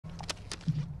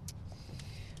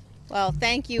Well,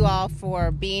 thank you all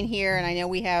for being here, and I know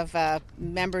we have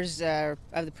members of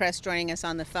the press joining us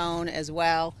on the phone as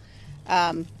well.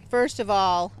 First of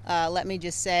all, let me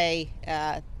just say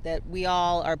that we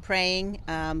all are praying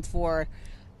for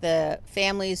the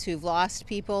families who've lost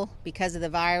people because of the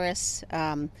virus.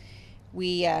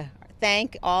 We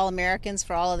thank all Americans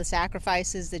for all of the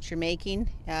sacrifices that you're making,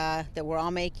 that we're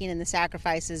all making, and the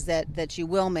sacrifices that you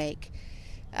will make.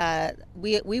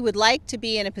 We would like to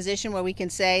be in a position where we can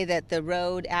say that the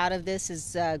road out of this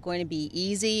is going to be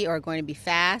easy or going to be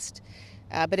fast,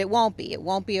 but it won't be. It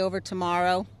won't be over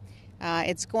tomorrow.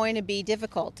 It's going to be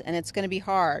difficult and it's going to be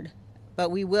hard, but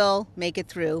we will make it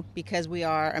through because we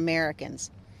are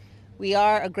Americans. We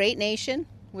are a great nation.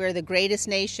 We're the greatest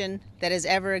nation that has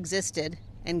ever existed,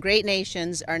 and great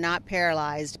nations are not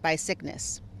paralyzed by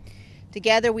sickness.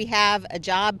 Together we have a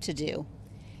job to do.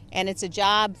 And it's a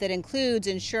job that includes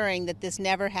ensuring that this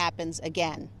never happens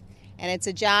again. And it's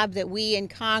a job that we in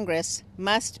Congress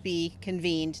must be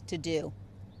convened to do.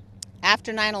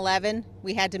 After 9/11,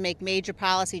 we had to make major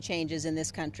policy changes in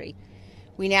this country.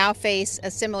 We now face a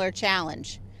similar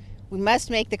challenge. We must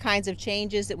make the kinds of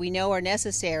changes that we know are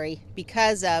necessary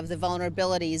because of the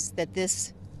vulnerabilities that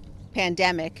this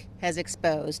pandemic has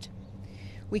exposed.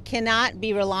 We cannot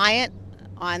be reliant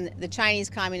on the Chinese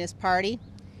Communist Party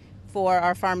for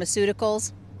our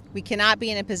pharmaceuticals. We cannot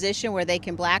be in a position where they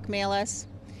can blackmail us.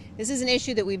 This is an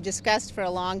issue that we've discussed for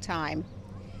a long time.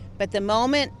 But the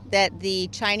moment that the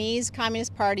Chinese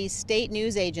Communist Party's state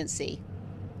news agency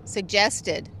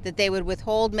suggested that they would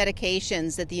withhold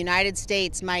medications that the United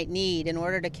States might need in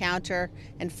order to counter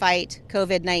and fight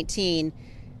COVID-19,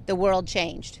 the world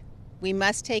changed. We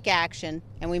must take action,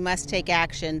 and we must take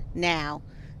action now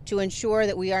to ensure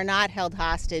that we are not held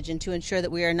hostage and to ensure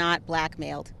that we are not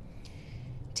blackmailed.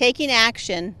 Taking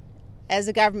action as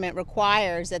a government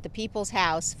requires that the people's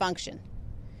house function.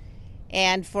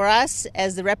 And for us,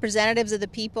 as the representatives of the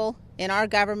people in our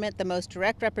government, the most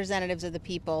direct representatives of the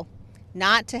people,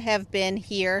 not to have been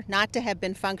here, not to have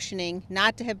been functioning,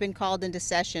 not to have been called into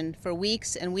session for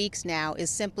weeks and weeks now is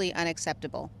simply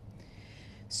unacceptable.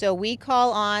 So we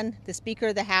call on the Speaker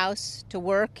of the House to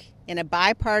work in a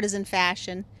bipartisan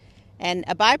fashion. And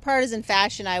a bipartisan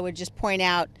fashion, I would just point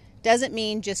out, doesn't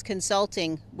mean just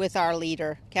consulting with our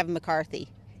leader, Kevin McCarthy.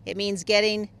 It means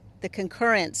getting the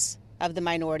concurrence of the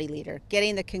minority leader,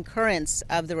 getting the concurrence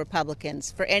of the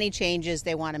Republicans for any changes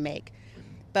they want to make.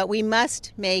 But we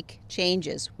must make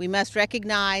changes. We must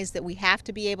recognize that we have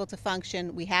to be able to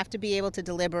function, we have to be able to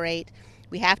deliberate,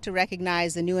 we have to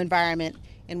recognize the new environment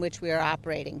in which we are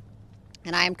operating.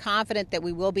 And I am confident that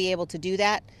we will be able to do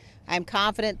that. I'm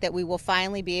confident that we will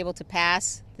finally be able to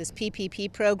pass this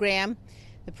PPP program,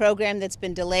 the program that's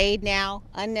been delayed now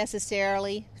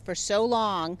unnecessarily for so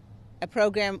long, a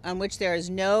program on which there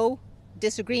is no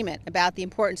disagreement about the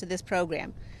importance of this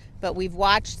program. But we've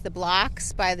watched the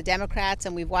blocks by the Democrats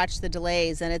and we've watched the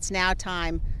delays, and it's now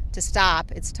time to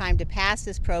stop. It's time to pass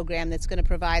this program that's going to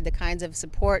provide the kinds of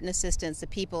support and assistance the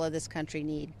people of this country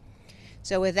need.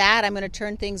 So with that, I'm going to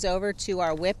turn things over to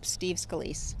our whip, Steve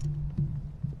Scalise.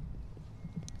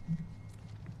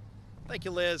 Thank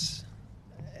you, Liz.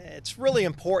 It's really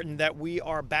important that we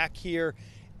are back here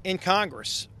in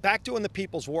Congress, back doing the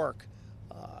people's work.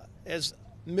 As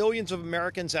millions of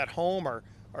Americans at home are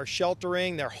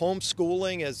sheltering, they're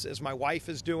homeschooling, as my wife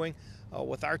is doing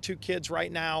with our two kids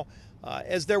right now,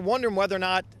 as they're wondering whether or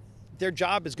not their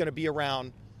job is going to be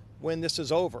around when this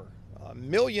is over.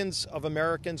 Millions of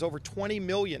Americans, over 20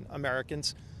 million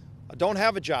Americans, don't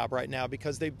have a job right now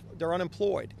because they're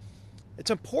unemployed. It's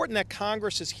important that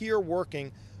Congress is here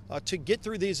working to get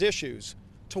through these issues,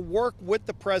 to work with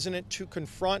the president to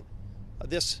confront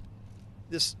this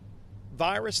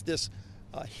virus, this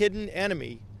hidden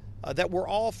enemy that we're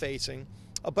all facing,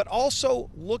 but also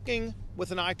looking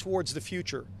with an eye towards the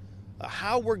future,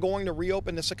 how we're going to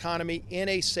reopen this economy in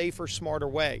a safer, smarter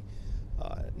way.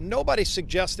 Nobody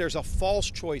suggests there's a false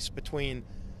choice between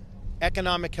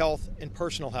economic health and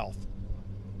personal health.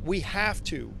 We have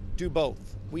to do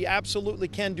both. We absolutely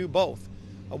can do both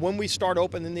when we start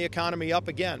opening the economy up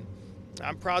again.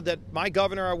 I'm proud that my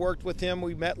governor, I worked with him.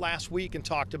 We met last week and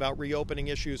talked about reopening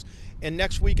issues. And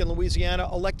next week in Louisiana,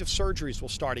 elective surgeries will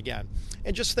start again.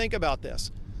 And just think about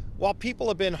this. While people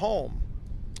have been home,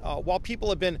 while people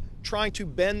have been trying to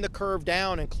bend the curve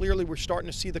down, and clearly we're starting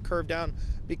to see the curve down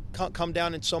come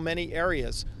down in so many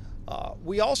areas,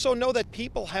 we also know that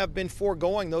people have been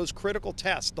foregoing those critical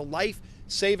tests, the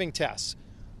life-saving tests,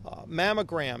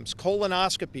 mammograms,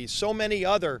 colonoscopies, so many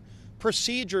other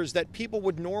procedures that people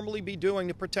would normally be doing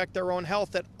to protect their own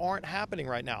health that aren't happening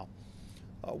right now.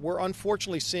 We're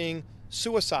unfortunately seeing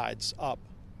suicides up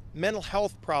mental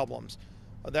health problems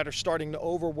that are starting to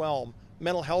overwhelm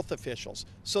mental health officials.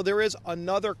 So there is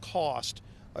another cost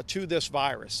to this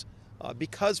virus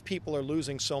because people are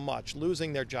losing so much,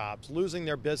 losing their jobs, losing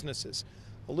their businesses,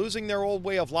 losing their old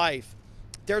way of life.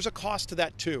 There's a cost to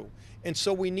that too. And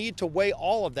so we need to weigh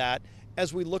all of that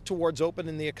as we look towards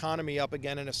opening the economy up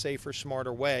again in a safer,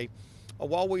 smarter way,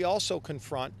 while we also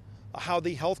confront how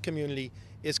the health community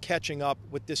is catching up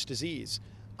with this disease.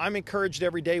 I'm encouraged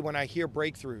every day when I hear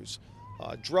breakthroughs.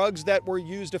 Drugs that were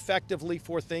used effectively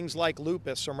for things like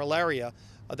lupus or malaria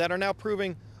that are now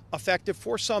proving effective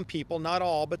for some people, not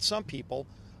all, but some people,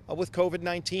 with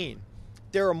COVID-19.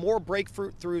 There are more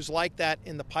breakthroughs like that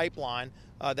in the pipeline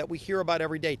that we hear about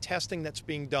every day, testing that's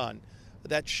being done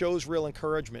that shows real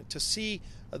encouragement. To see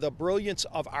the brilliance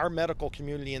of our medical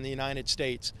community in the United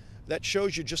States, that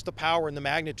shows you just the power and the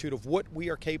magnitude of what we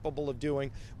are capable of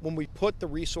doing when we put the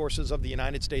resources of the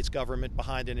United States government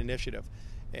behind an initiative.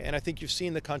 And I think you've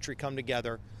seen the country come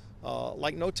together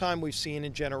like no time we've seen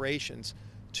in generations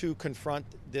to confront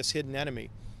this hidden enemy.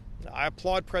 I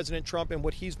applaud President Trump and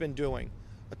what he's been doing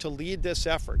to lead this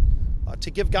effort,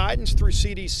 to give guidance through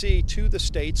CDC to the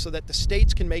states so that the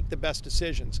states can make the best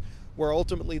decisions, where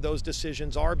ultimately those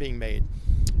decisions are being made.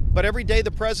 But every day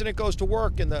the president goes to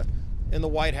work in the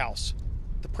White House.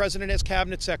 The president has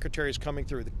cabinet secretaries coming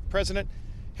through. The president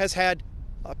has had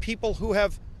people who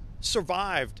have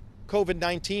survived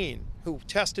COVID-19, who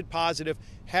tested positive,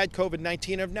 had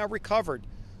COVID-19, have now recovered,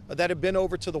 that have been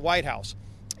over to the White House.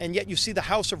 And yet you see the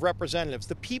House of Representatives,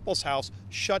 the People's House,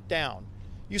 shut down.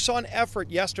 You saw an effort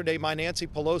yesterday by Nancy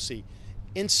Pelosi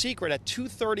in secret at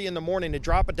 2:30 in the morning to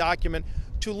drop a document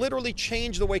to literally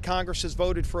change the way Congress has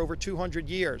voted for over 200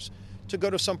 years, to go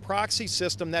to some proxy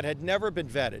system that had never been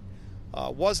vetted,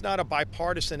 was not a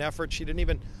bipartisan effort. She didn't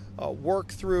even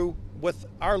work through with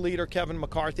our leader, Kevin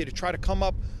McCarthy, to try to come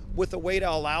up with a way to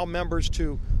allow members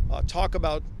to talk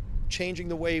about changing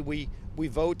the way we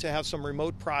vote, to have some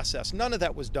remote process. None of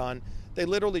that was done. They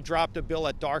literally dropped a bill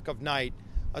at dark of night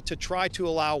to try to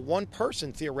allow one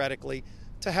person, theoretically,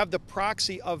 to have the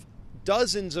proxy of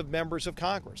dozens of members of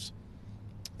Congress.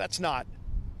 That's not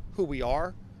who we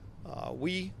are.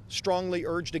 We strongly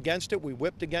urged against it. We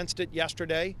whipped against it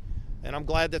yesterday, and I'm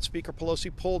glad that Speaker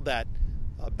Pelosi pulled that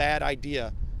bad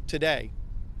idea today.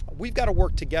 We've got to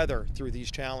work together through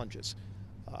these challenges.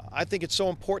 I think it's so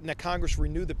important that Congress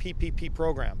renew the PPP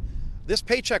program. This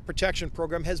Paycheck Protection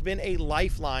Program has been a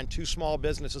lifeline to small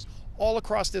businesses all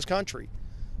across this country.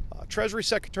 Treasury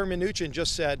Secretary Mnuchin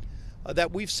just said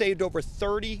that we've saved over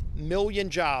 30 million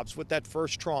jobs with that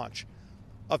first tranche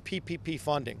of PPP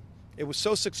funding. It was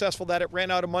so successful that it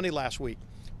ran out of money last week.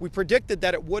 We predicted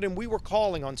that it would, and we were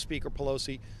calling on Speaker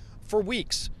Pelosi for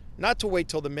weeks, not to wait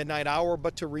till the midnight hour,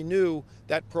 but to renew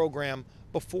that program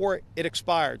before it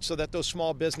expired so that those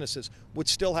small businesses would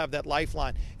still have that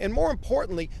lifeline. And more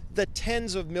importantly, the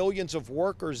tens of millions of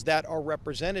workers that are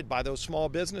represented by those small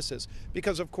businesses,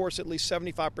 because of course at least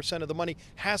 75% of the money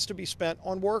has to be spent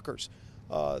on workers.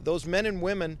 Those men and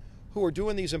women who are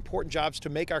doing these important jobs to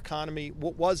make our economy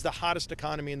what was the hottest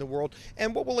economy in the world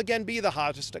and what will again be the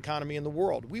hottest economy in the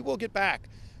world. We will get back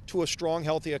to a strong,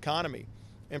 healthy economy.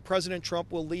 And President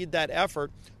Trump will lead that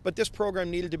effort, but this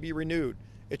program needed to be renewed.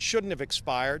 It shouldn't have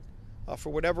expired. For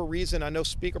whatever reason, I know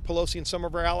Speaker Pelosi and some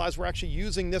of our allies were actually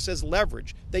using this as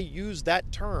leverage. They used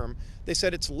that term. They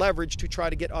said it's leverage to try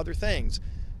to get other things.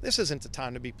 This isn't the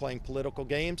time to be playing political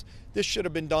games. This should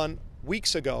have been done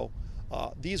weeks ago.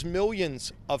 These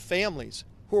millions of families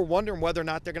who are wondering whether or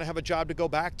not they're going to have a job to go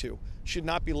back to should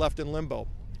not be left in limbo.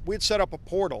 We had set up a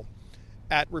portal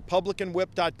at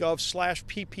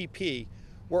republicanwhip.gov/PPP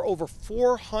where over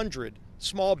 400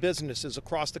 small businesses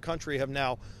across the country have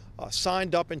now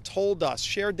signed up and told us,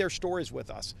 shared their stories with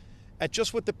us, at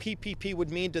just what the PPP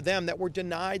would mean to them that were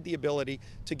denied the ability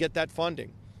to get that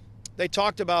funding. They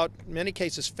talked about, in many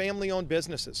cases, family-owned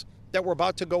businesses that were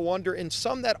about to go under, and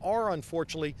some that are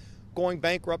unfortunately going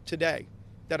bankrupt today,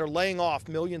 that are laying off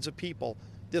millions of people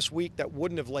this week that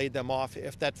wouldn't have laid them off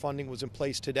if that funding was in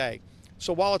place today.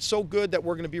 So while it's so good that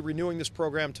we're going to be renewing this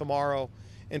program tomorrow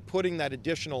and putting that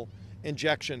additional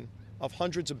injection of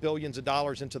hundreds of billions of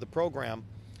dollars into the program,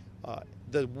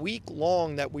 the week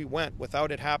long that we went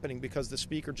without it happening because the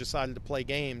speaker decided to play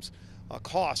games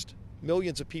cost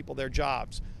millions of people their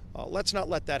jobs. Let's not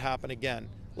let that happen again.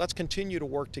 Let's continue to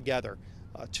work together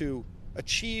to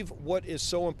achieve what is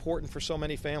so important for so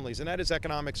many families, and that is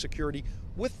economic security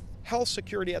with health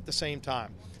security at the same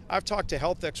time. I've talked to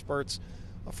health experts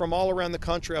from all around the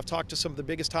country. I've talked to some of the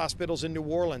biggest hospitals in New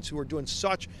Orleans who are doing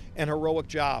such an heroic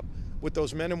job with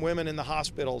those men and women in the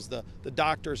hospitals, the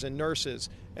doctors and nurses,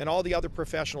 and all the other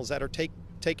professionals that are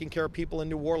taking care of people in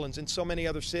New Orleans and so many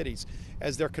other cities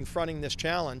as they're confronting this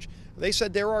challenge. They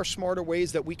said there are smarter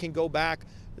ways that we can go back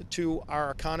to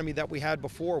our economy that we had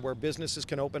before, where businesses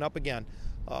can open up again.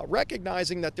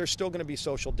 Recognizing that there's still going to be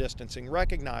social distancing,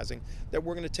 recognizing that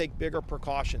we're going to take bigger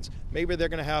precautions. Maybe they're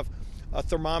going to have a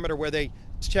thermometer where they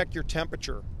check your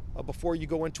temperature before you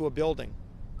go into a building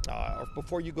or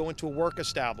before you go into a work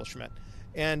establishment,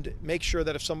 and make sure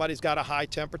that if somebody's got a high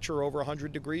temperature over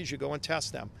 100 degrees, you go and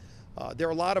test them. There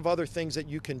are a lot of other things that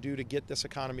you can do to get this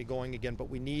economy going again, but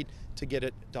we need to get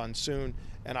it done soon.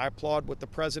 And I applaud what the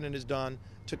president has done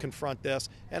to confront this.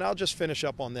 And I'll just finish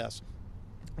up on this.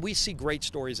 We see great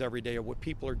stories every day of what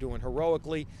people are doing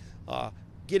heroically,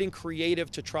 getting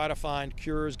creative to try to find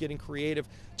cures, getting creative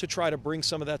to try to bring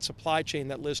some of that supply chain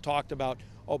that Liz talked about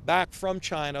back from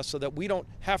China, so that we don't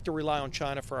have to rely on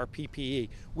China for our PPE.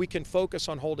 We can focus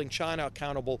on holding China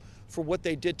accountable for what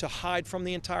they did to hide from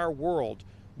the entire world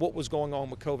what was going on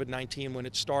with COVID-19 when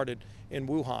it started in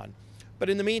Wuhan. But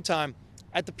in the meantime,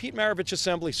 at the Pete Maravich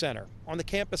Assembly Center on the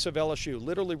campus of LSU,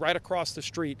 literally right across the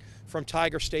street from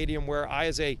Tiger Stadium, where I,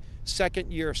 as a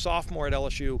second-year sophomore at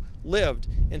LSU, lived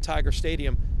in Tiger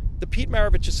Stadium, the Pete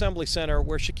Maravich Assembly Center,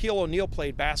 where Shaquille O'Neal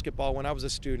played basketball when I was a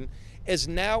student, is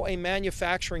now a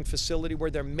manufacturing facility where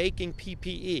they're making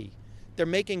PPE. They're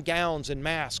making gowns and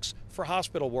masks for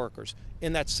hospital workers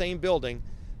in that same building,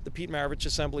 the Pete Maravich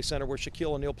Assembly Center, where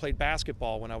Shaquille O'Neal played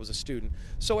basketball when I was a student.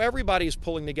 So everybody's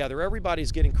pulling together,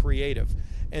 everybody's getting creative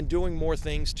and doing more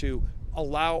things to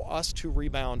allow us to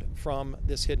rebound from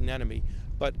this hidden enemy.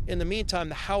 But in the meantime,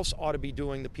 the House ought to be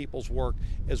doing the people's work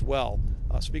as well.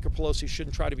 Speaker Pelosi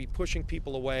shouldn't try to be pushing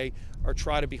people away or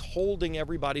try to be holding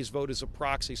everybody's vote as a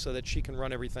proxy so that she can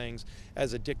run everything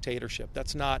as a dictatorship.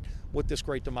 That's not what this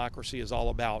great democracy is all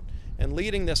about. And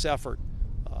leading this effort,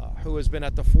 who has been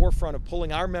at the forefront of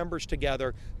pulling our members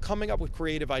together, coming up with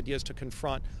creative ideas to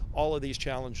confront all of these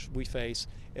challenges we face,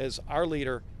 is our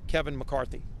leader, Kevin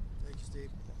McCarthy. Thank you, Steve.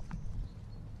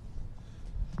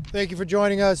 Thank you for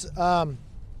joining us.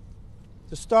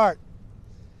 To start,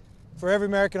 for every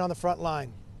American on the front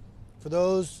line, for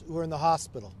those who are in the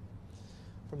hospital,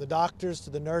 from the doctors to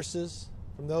the nurses,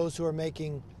 from those who are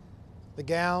making the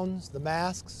gowns, the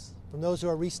masks, from those who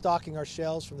are restocking our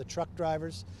shelves, from the truck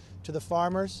drivers to the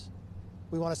farmers,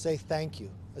 we want to say thank you,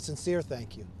 a sincere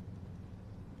thank you,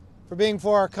 for being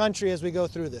for our country as we go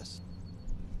through this.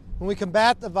 When we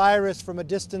combat the virus from a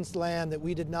distant land that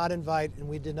we did not invite and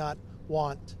we did not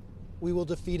want, we will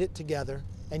defeat it together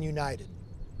and united.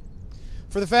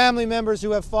 For the family members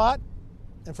who have fought,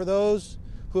 and for those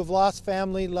who have lost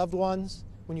family, loved ones,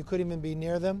 when you couldn't even be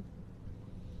near them,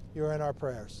 you're in our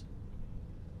prayers.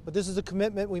 But this is a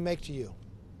commitment we make to you,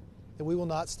 that we will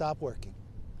not stop working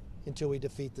until we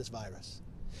defeat this virus.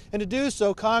 And to do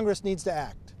so, Congress needs to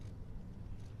act.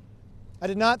 I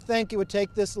did not think it would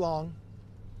take this long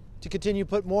to continue to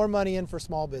put more money in for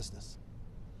small business.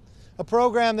 A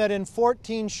program that in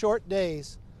 14 short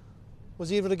days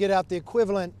was able to get out the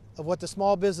equivalent of what the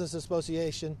Small Business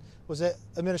Administration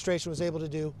was able to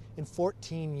do in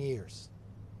 14 years.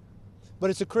 But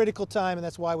it's a critical time, and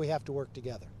that's why we have to work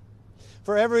together.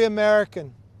 For every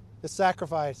American that's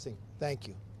sacrificing, thank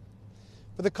you.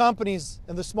 For the companies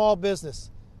and the small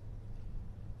business,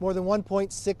 more than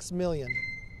 1.6 million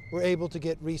were able to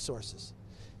get resources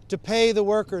to pay the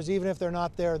workers, even if they're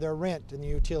not there, their rent and the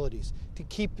utilities, to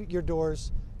keep your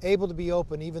doors able to be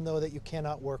open even though that you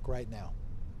cannot work right now.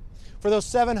 For those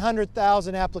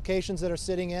 700,000 applications that are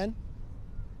sitting in,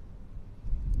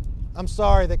 I'm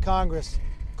sorry that Congress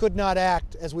could not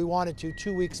act as we wanted to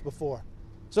 2 weeks before.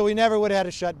 So we never would have had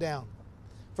to shut down.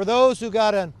 For those who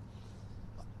got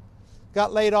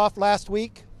laid off last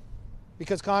week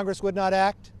because Congress would not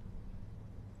act,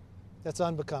 that's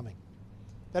unbecoming.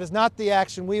 That is not the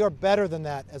action. We are better than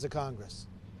that as a Congress.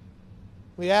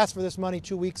 We asked for this money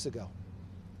 2 weeks ago.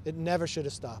 It never should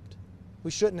have stopped. We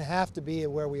shouldn't have to be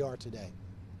where we are today.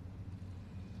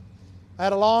 I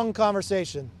had a long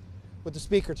conversation with the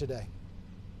Speaker today.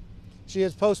 She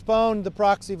has postponed the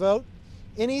proxy vote.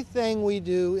 Anything we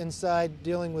do inside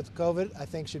dealing with COVID, I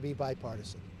think, should be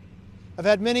bipartisan. I've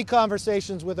had many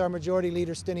conversations with our Majority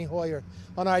Leader, Steny Hoyer,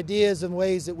 on ideas and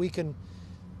ways that we can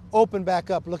open back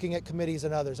up, looking at committees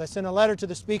and others. I sent a letter to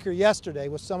the Speaker yesterday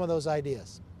with some of those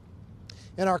ideas.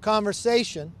 In our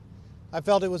conversation, I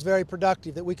felt it was very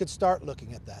productive that we could start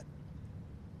looking at that.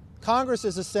 Congress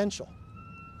is essential.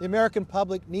 The American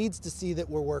public needs to see that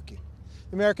we're working.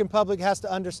 The American public has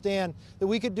to understand that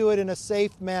we could do it in a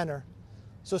safe manner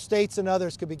so states and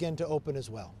others could begin to open as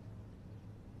well.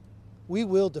 We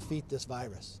will defeat this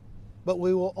virus, but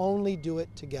we will only do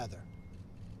it together.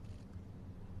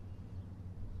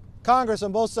 Congress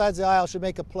on both sides of the aisle should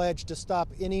make a pledge to stop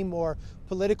any more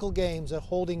political games at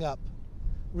holding up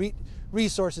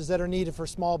resources that are needed for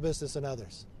small business and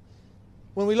others.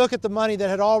 When we look at the money that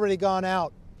had already gone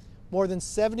out, more than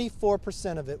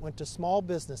 74% of it went to small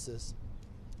businesses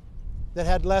that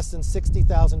had less than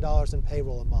 $60,000 in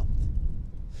payroll a month.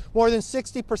 More than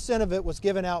 60% of it was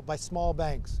given out by small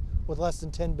banks with less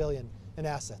than $10 billion in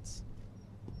assets.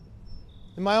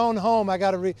 In my own home, I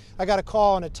got a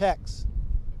call and a text.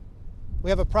 We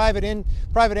have a private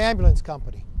ambulance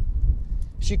company.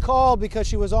 She called because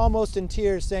she was almost in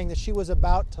tears, saying that she was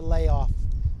about to lay off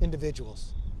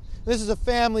individuals. This is a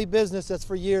family business that's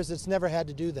for years it's never had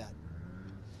to do that.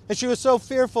 And she was so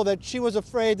fearful that she was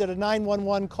afraid that a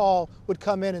 911 call would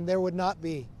come in and there would not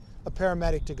be a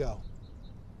paramedic to go.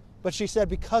 But she said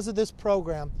because of this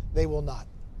program, they will not.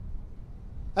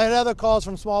 I had other calls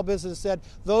from small businesses that said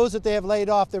those that they have laid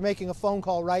off, they're making a phone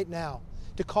call right now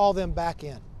to call them back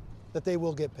in, that they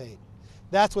will get paid.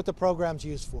 That's what the program's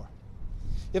used for.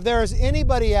 If there is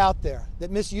anybody out there that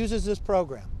misuses this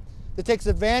program, that takes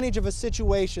advantage of a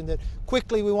situation that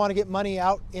quickly we want to get money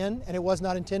out in and it was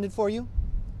not intended for you,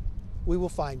 we will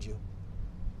find you.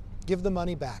 Give the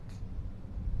money back.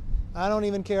 I don't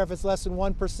even care if it's less than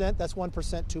 1%, that's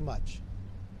 1% too much.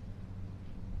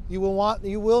 You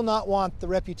will not want the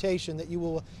reputation that you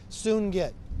will soon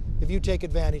get if you take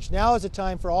advantage. Now is the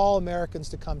time for all Americans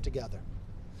to come together.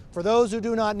 For those who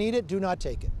do not need it, do not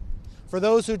take it. For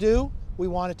those who do, we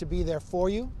want it to be there for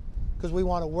you because we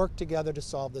want to work together to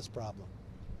solve this problem.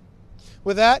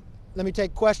 With that, let me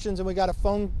take questions, and we got a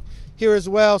phone here as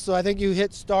well, so I think you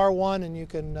hit *1 and you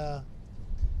can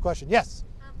question. Yes?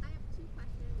 I have two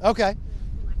questions. Okay.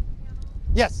 The selection panel.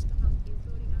 Yes. The House is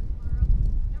voting on tomorrow.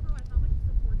 Number one, how much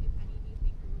support, if any, do you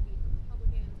think there will be from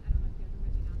Republicans? I don't know if you guys are with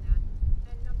me on that.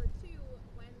 And number two,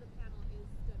 when the panel is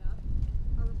stood up,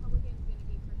 are Republicans going to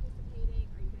be participating?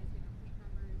 Are you guys going to appoint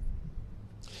members?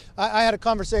 I had a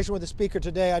conversation with the speaker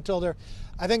today. I told her,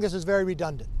 I think this is very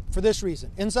redundant for this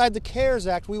reason. Inside the CARES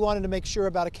Act, we wanted to make sure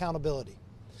about accountability.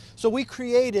 So we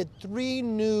created 3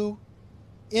 new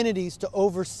entities to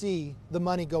oversee the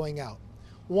money going out.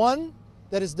 One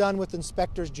that is done with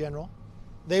inspectors general.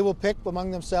 They will pick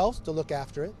among themselves to look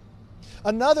after it.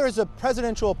 Another is a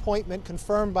presidential appointment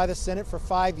confirmed by the Senate for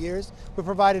 5 years. We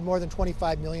provided more than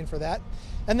 $25 million for that.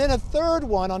 And then a third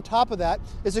one on top of that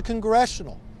is a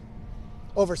congressional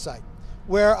oversight,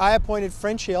 where I appointed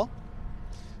French Hill.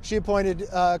 She appointed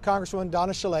Congresswoman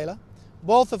Donna Shalala.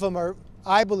 Both of them are,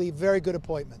 I believe, very good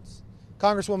appointments.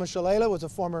 Congresswoman Shalala was a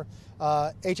former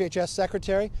HHS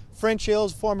secretary. French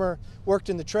Hill's worked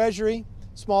in the Treasury,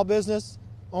 small business,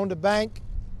 owned a bank.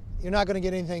 You're not going to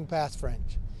get anything past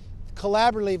French.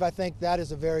 Collaboratively, I think that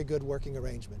is a very good working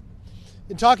arrangement.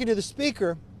 In talking to the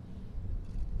Speaker,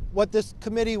 what this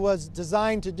committee was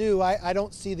designed to do, I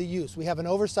don't see the use. We have an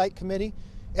oversight committee.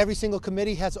 Every single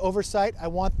committee has oversight. I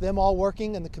want them all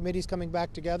working and the committees coming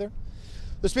back together.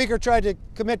 The Speaker tried to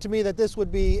commit to me that this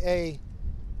would be a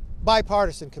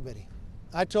bipartisan committee.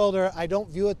 I told her I don't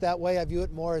view it that way. I view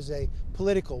it more as a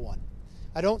political one.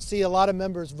 I don't see a lot of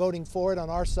members voting for it on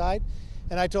our side,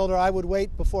 and I told her I would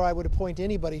wait before I would appoint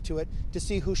anybody to it to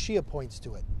see who she appoints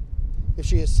to it, if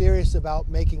she is serious about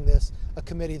making this a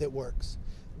committee that works.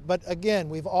 But again,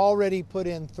 we've already put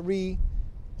in 3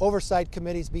 oversight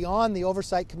committees beyond the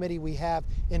oversight committee we have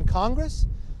in Congress,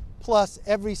 plus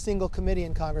every single committee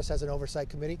in Congress has an oversight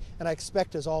committee, and I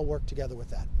expect us all work together with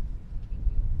that.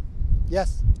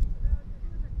 Yes?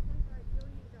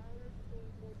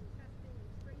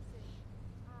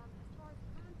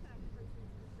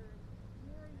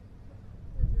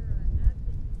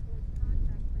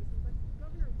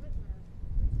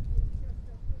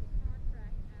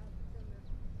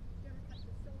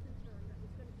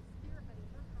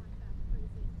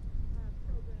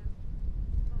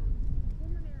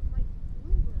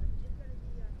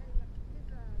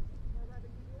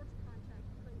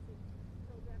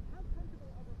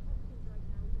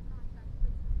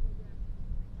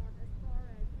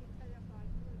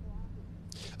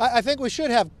 I think we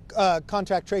should have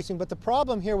contact tracing, but the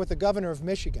problem here with the governor of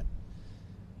Michigan,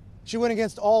 she went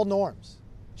against all norms.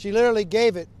 She literally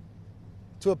gave it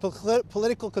to a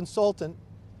political consultant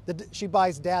that she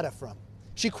buys data from.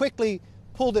 She quickly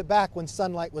pulled it back when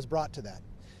sunlight was brought to that.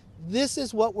 This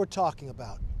is what we're talking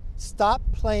about. Stop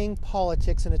playing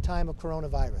politics in a time of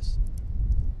coronavirus.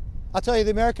 I'll tell you,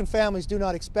 the American families do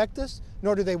not expect this,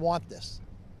 nor do they want this.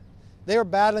 They are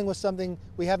battling with something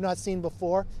we have not seen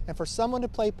before, and for someone to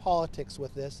play politics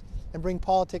with this and bring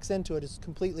politics into it is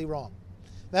completely wrong.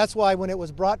 That's why when it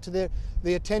was brought to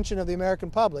the attention of the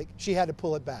American public, she had to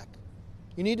pull it back.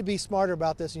 You need to be smarter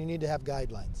about this, and you need to have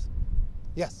guidelines.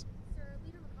 Yes?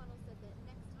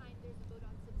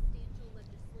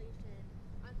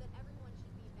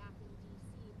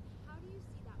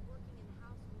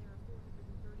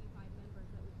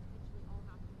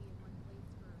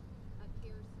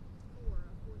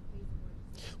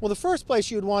 Well, the first place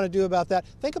you would want to do about that,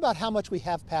 think about how much we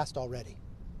have passed already.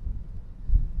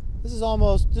 This is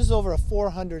over a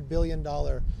 $400 billion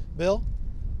bill.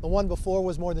 The one before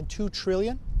was more than $2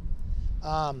 trillion.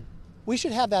 We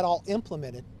should have that all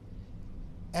implemented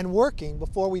and working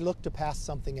before we look to pass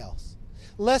something else.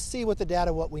 Let's see with the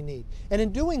data what we need. And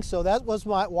in doing so, that was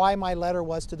why my letter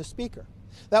was to the Speaker.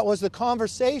 That was the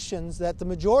conversations that the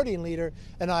Majority Leader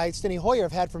and I, Steny Hoyer,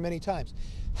 have had for many times.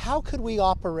 How could we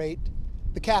operate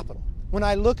the Capitol? When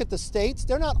I look at the states,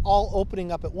 they're not all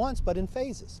opening up at once, but in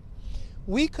phases.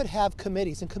 We could have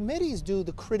committees, and committees do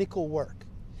the critical work.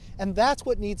 And that's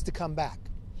what needs to come back.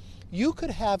 You could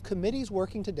have committees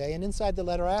working today, and inside the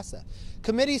letter asked that.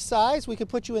 Committee size, we could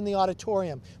put you in the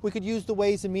auditorium. We could use the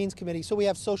Ways and Means Committee so we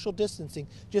have social distancing,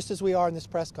 just as we are in this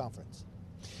press conference.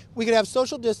 We could have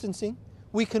social distancing.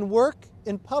 We can work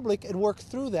in public and work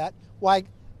through that while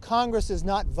Congress is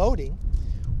not voting.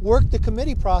 Work the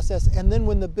committee process, and then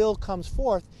when the bill comes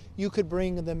forth, you could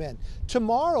bring them in.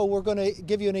 Tomorrow, we're going to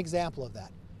give you an example of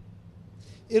that.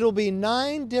 It'll be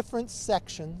 9 different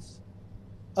sections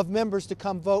of members to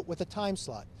come vote with a time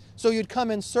slot. So you'd come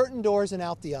in certain doors and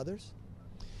out the others.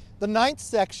 The 9th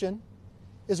section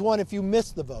is one if you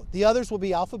miss the vote. The others will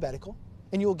be alphabetical,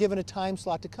 and you will given a time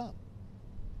slot to come.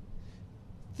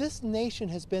 This nation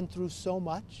has been through so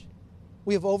much.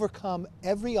 We have overcome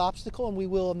every obstacle, and we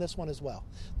will in this one as well.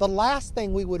 The last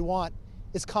thing we would want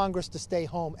is Congress to stay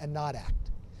home and not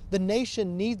act. The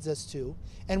nation needs us to,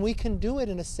 and we can do it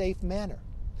in a safe manner.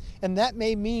 And that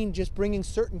may mean just bringing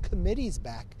certain committees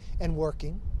back and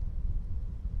working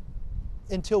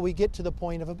until we get to the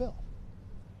point of a bill.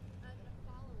 A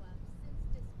follow-up, since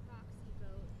this proxy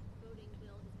voting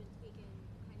bill has been taken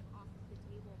kind of off the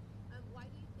table, why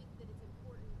do you think that it's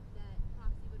important that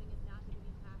proxy voting is not going to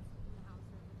be passed in the House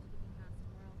or if it's going to be passed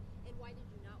tomorrow? And why did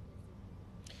you not want to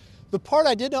see that? The part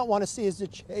I did not want to see is to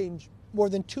change more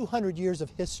than 200 years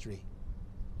of history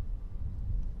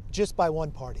just by one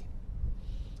party.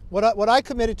 What I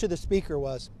committed to the Speaker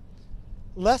was,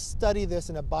 let's study this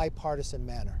in a bipartisan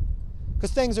manner.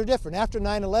 Because things are different. After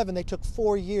 9/11, they took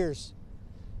 4 years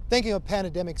thinking of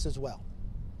pandemics as well.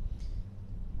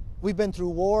 We've been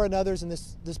through war and others, and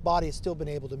this body has still been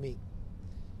able to meet.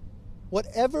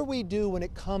 Whatever we do when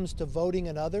it comes to voting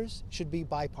and others should be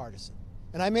bipartisan.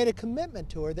 And I made a commitment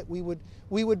to her that we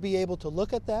would be able to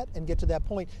look at that and get to that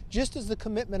point, just as the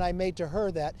commitment I made to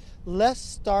her that let's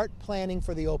start planning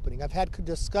for the opening. I've had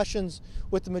discussions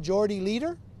with the Majority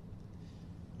Leader.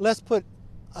 Let's put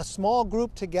a small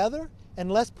group together and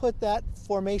let's put that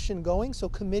formation going so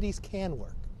committees can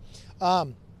work.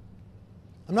 I'm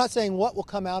not saying what will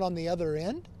come out on the other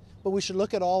end, but we should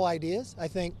look at all ideas. I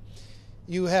think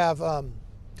you have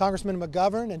Congressman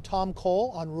McGovern and Tom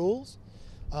Cole on rules.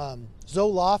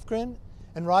 Zoe Lofgren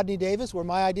and Rodney Davis were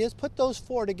my ideas. Put those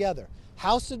 4 together.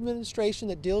 House administration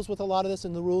that deals with a lot of this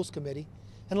in the Rules Committee,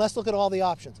 and let's look at all the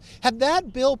options. Had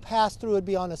that bill passed through, it would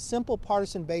be on a simple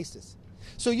partisan basis.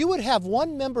 So you would have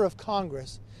one member of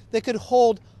Congress that could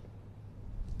hold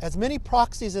as many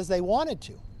proxies as they wanted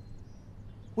to.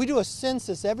 We do a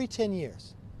census every 10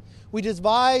 years. We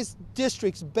devise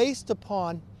districts based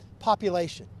upon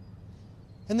population.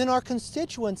 And then our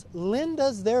constituents lend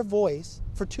us their voice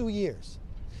for 2 years.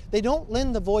 They don't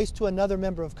lend the voice to another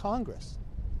member of Congress.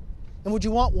 And would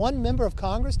you want one member of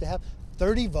Congress to have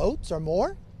 30 votes or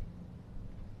more?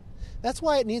 That's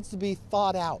why it needs to be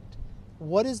thought out.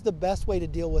 What is the best way to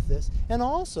deal with this? And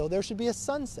also, there should be a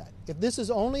sunset. If this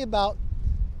is only about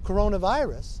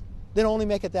coronavirus, then only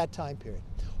make it that time period.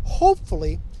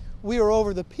 Hopefully, we are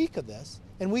over the peak of this,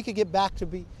 and we could get back to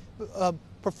be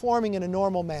performing in a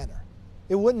normal manner.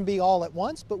 It wouldn't be all at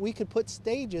once, but we could put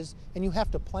stages, and you have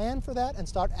to plan for that and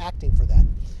start acting for that.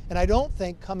 And I don't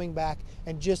think coming back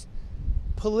and just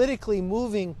politically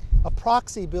moving a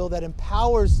proxy bill that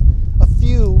empowers a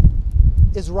few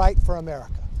is right for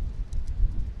America.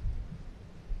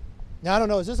 Now, I don't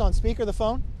know, is this on speaker, the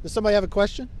phone? Does somebody have a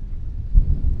question?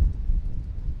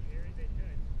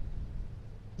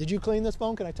 Did you clean this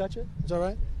phone? Can I touch it? Is that all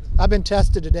right? I've been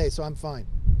tested today, so I'm fine.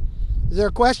 Is there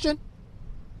a question?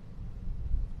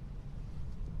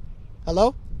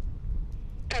 Hello?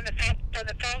 On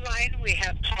the phone line, we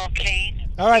have Paul Kane.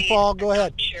 All right, Paul, go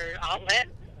ahead. Your outlet.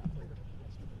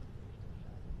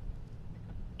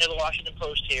 The Washington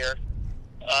Post here.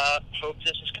 Hope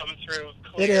this is coming through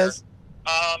clear. It is.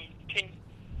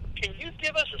 Can you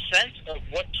give us a sense of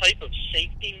what type of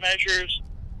safety measures,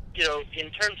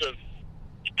 in terms of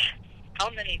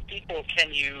how many people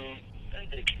can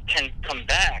come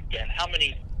back, and how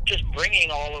many? Just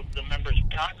bringing all of the members of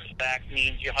Congress back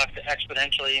means you'll have to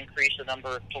exponentially increase the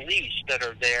number of police that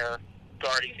are there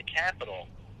guarding the Capitol.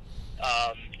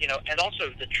 And also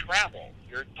the travel.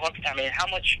 You're talking. I mean, how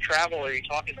much travel are you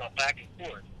talking about back and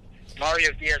forth?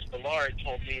 Mario Diaz-Balart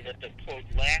told me that the quote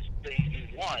last thing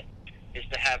you want is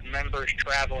to have members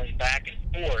traveling back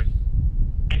and forth,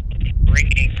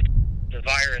 bringing the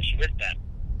virus with them.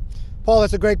 Paul,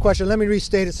 that's a great question. Let me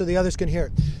restate it so the others can hear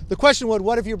it. The question was,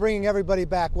 what if you're bringing everybody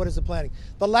back? What is the planning?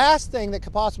 The last thing that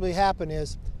could possibly happen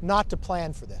is not to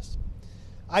plan for this.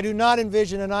 I do not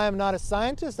envision, and I am not a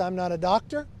scientist, I'm not a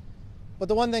doctor, but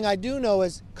the one thing I do know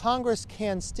is Congress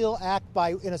can still act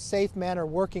in a safe manner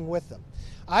working with them.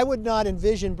 I would not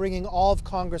envision bringing all of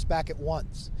Congress back at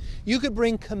once. You could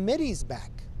bring committees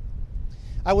back.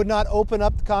 I would not open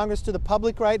up Congress to the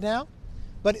public right now,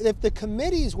 but if the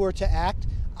committees were to act,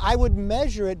 I would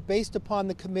measure it based upon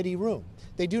the committee room.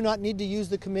 They do not need to use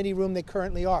the committee room they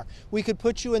currently are. We could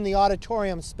put you in the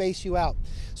auditorium, space you out.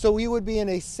 So we would be in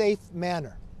a safe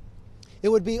manner. It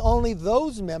would be only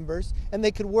those members, and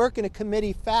they could work in a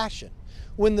committee fashion.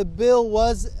 When the bill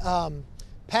was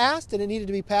passed, and it needed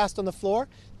to be passed on the floor,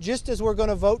 just as we're going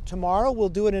to vote tomorrow, we'll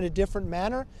do it in a different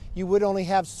manner. You would only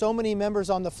have so many members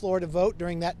on the floor to vote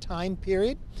during that time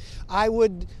period. I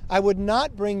would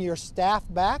not bring your staff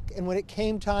back, and when it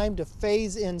came time to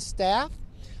phase in staff,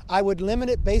 I would limit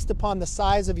it based upon the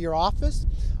size of your office.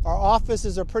 Our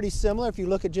offices are pretty similar if you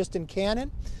look at just in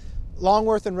Cannon.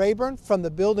 Longworth and Rayburn, from the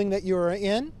building that you are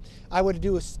in, I would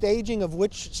do a staging of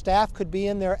which staff could be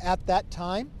in there at that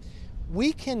time.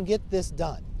 We can get this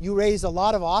done. You raise a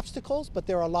lot of obstacles, but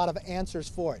there are a lot of answers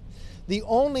for it. The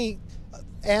only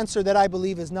answer that I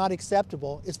believe is not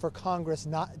acceptable is for Congress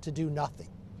not to do nothing.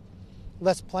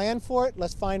 Let's plan for it,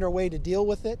 let's find our way to deal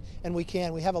with it, and we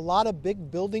can. We have a lot of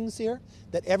big buildings here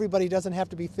that everybody doesn't have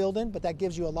to be filled in, but that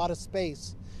gives you a lot of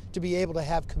space to be able to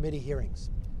have committee hearings.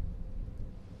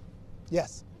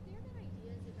 Yes? Have there been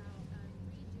ideas about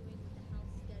redoing what the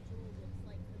House schedule looks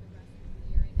like for the rest of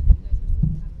the year? I know you guys are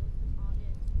supposed to have most of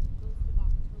August, most of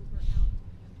October out in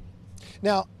campaigns.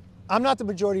 Now, I'm not the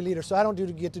majority leader, so I don't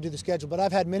get to do the schedule, but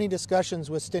I've had many discussions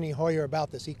with Steny Hoyer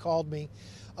about this. He called me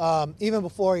even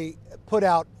before he put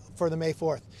out for the May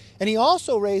 4th. And he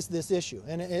also raised this issue,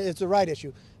 and it's the right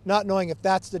issue, not knowing if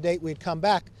that's the date we'd come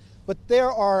back, but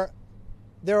there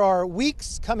are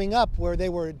weeks coming up where they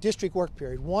were district work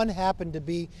period. One happened to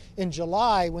be in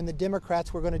July when the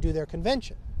Democrats were going to do their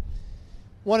convention.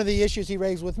 One of the issues he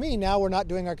raised with me, now we're not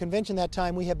doing our convention that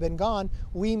time, we have been gone,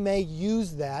 we may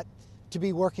use that to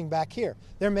be working back here.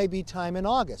 There may be time in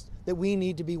August that we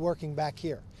need to be working back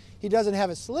here. He doesn't have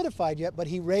it solidified yet, but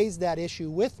he raised that issue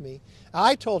with me.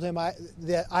 I told him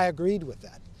that I agreed with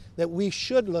that we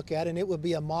should look at, and it would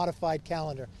be a modified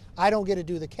calendar. I don't get to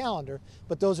do the calendar,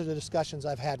 but those are the discussions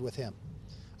I've had with him.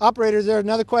 Operator, is there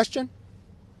another question?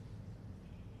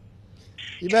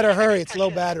 You better hurry, it's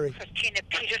low battery. Christina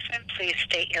Peterson, please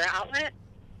state your outlet.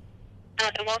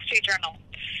 The Wall Street Journal.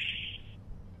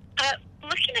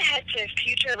 Looking ahead to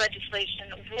future legislation,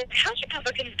 would House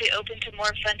Republicans be open to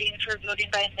more funding for voting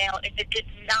by mail if it did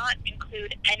not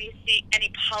include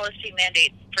any policy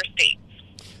mandates for states?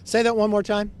 Say that one more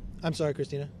time. I'm sorry,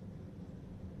 Christina.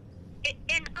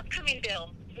 In upcoming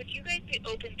bill, would you guys be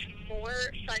open to more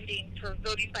funding for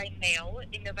voting by mail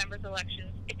in November's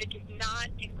elections if it does not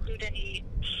include any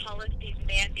policy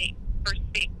mandates for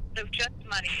states? So just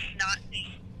money, not saying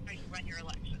how you run your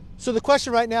election. So the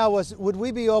question right now was, would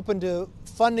we be open to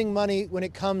funding money when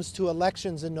it comes to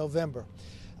elections in November?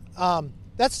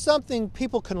 That's something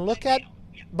people can look at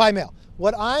by mail.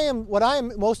 What I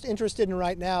am most interested in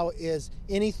right now is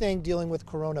anything dealing with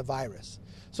coronavirus.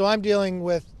 So I'm dealing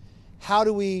with how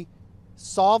do we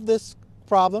solve this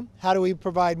problem? How do we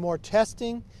provide more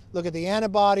testing? Look at the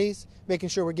antibodies, making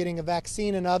sure we're getting a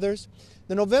vaccine and others.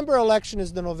 The November election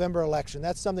is the November election.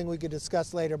 That's something we could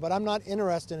discuss later, but I'm not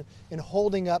interested in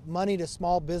holding up money to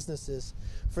small businesses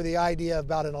for the idea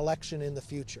about an election in the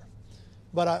future.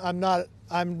 But I'm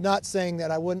not saying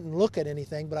that I wouldn't look at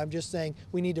anything, but I'm just saying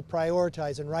we need to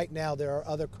prioritize, and right now there are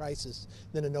other crises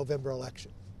than a November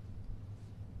election.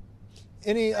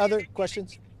 Any other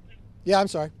questions? Yeah, I'm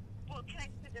sorry. Well,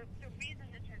 the reason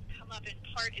this has come up in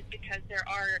part is because there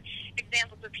are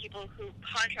examples of people who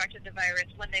contracted the virus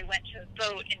when they went to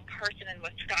vote in person in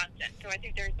Wisconsin. So I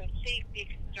think there's a safety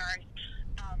concern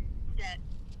that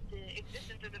the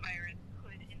existence of the virus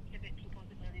could inhibit people's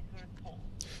ability to go to the polls.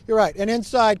 You're right. And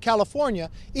inside California,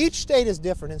 each state is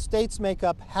different, and states make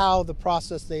up how the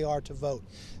process they are to vote.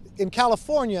 In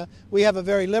California, we have a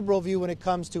very liberal view when it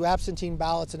comes to absentee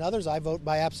ballots and others. I vote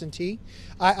by absentee.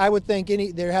 I would think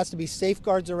there has to be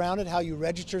safeguards around it, how you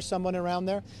register someone around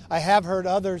there. I have heard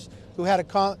others who had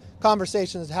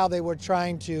conversations how they were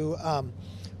trying to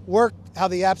work, how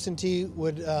the absentee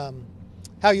would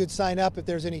how you'd sign up if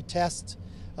there's any tests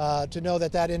to know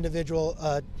that that individual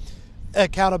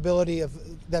accountability of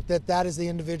that is the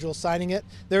individual signing it.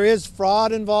 There is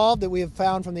fraud involved that we have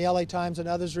found from the LA Times and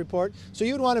others report. So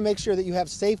you would want to make sure that you have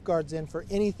safeguards in for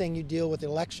anything you deal with the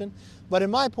election. But in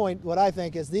my point, what I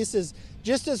think is this is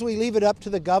just as we leave it up to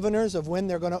the governors of when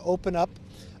they're going to open up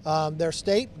their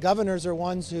state. Governors are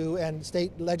ones who, and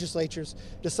state legislatures,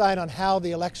 decide on how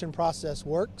the election process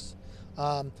works.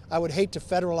 I would hate to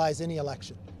federalize any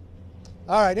election.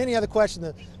 All right, any other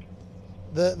question?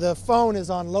 The phone is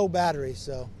on low battery,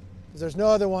 so if there's no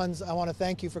other ones, I want to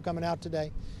thank you for coming out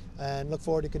today and look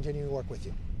forward to continuing to work with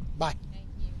you. Bye. Thank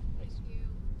you. Thank you.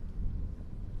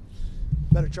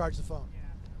 Better charge the phone.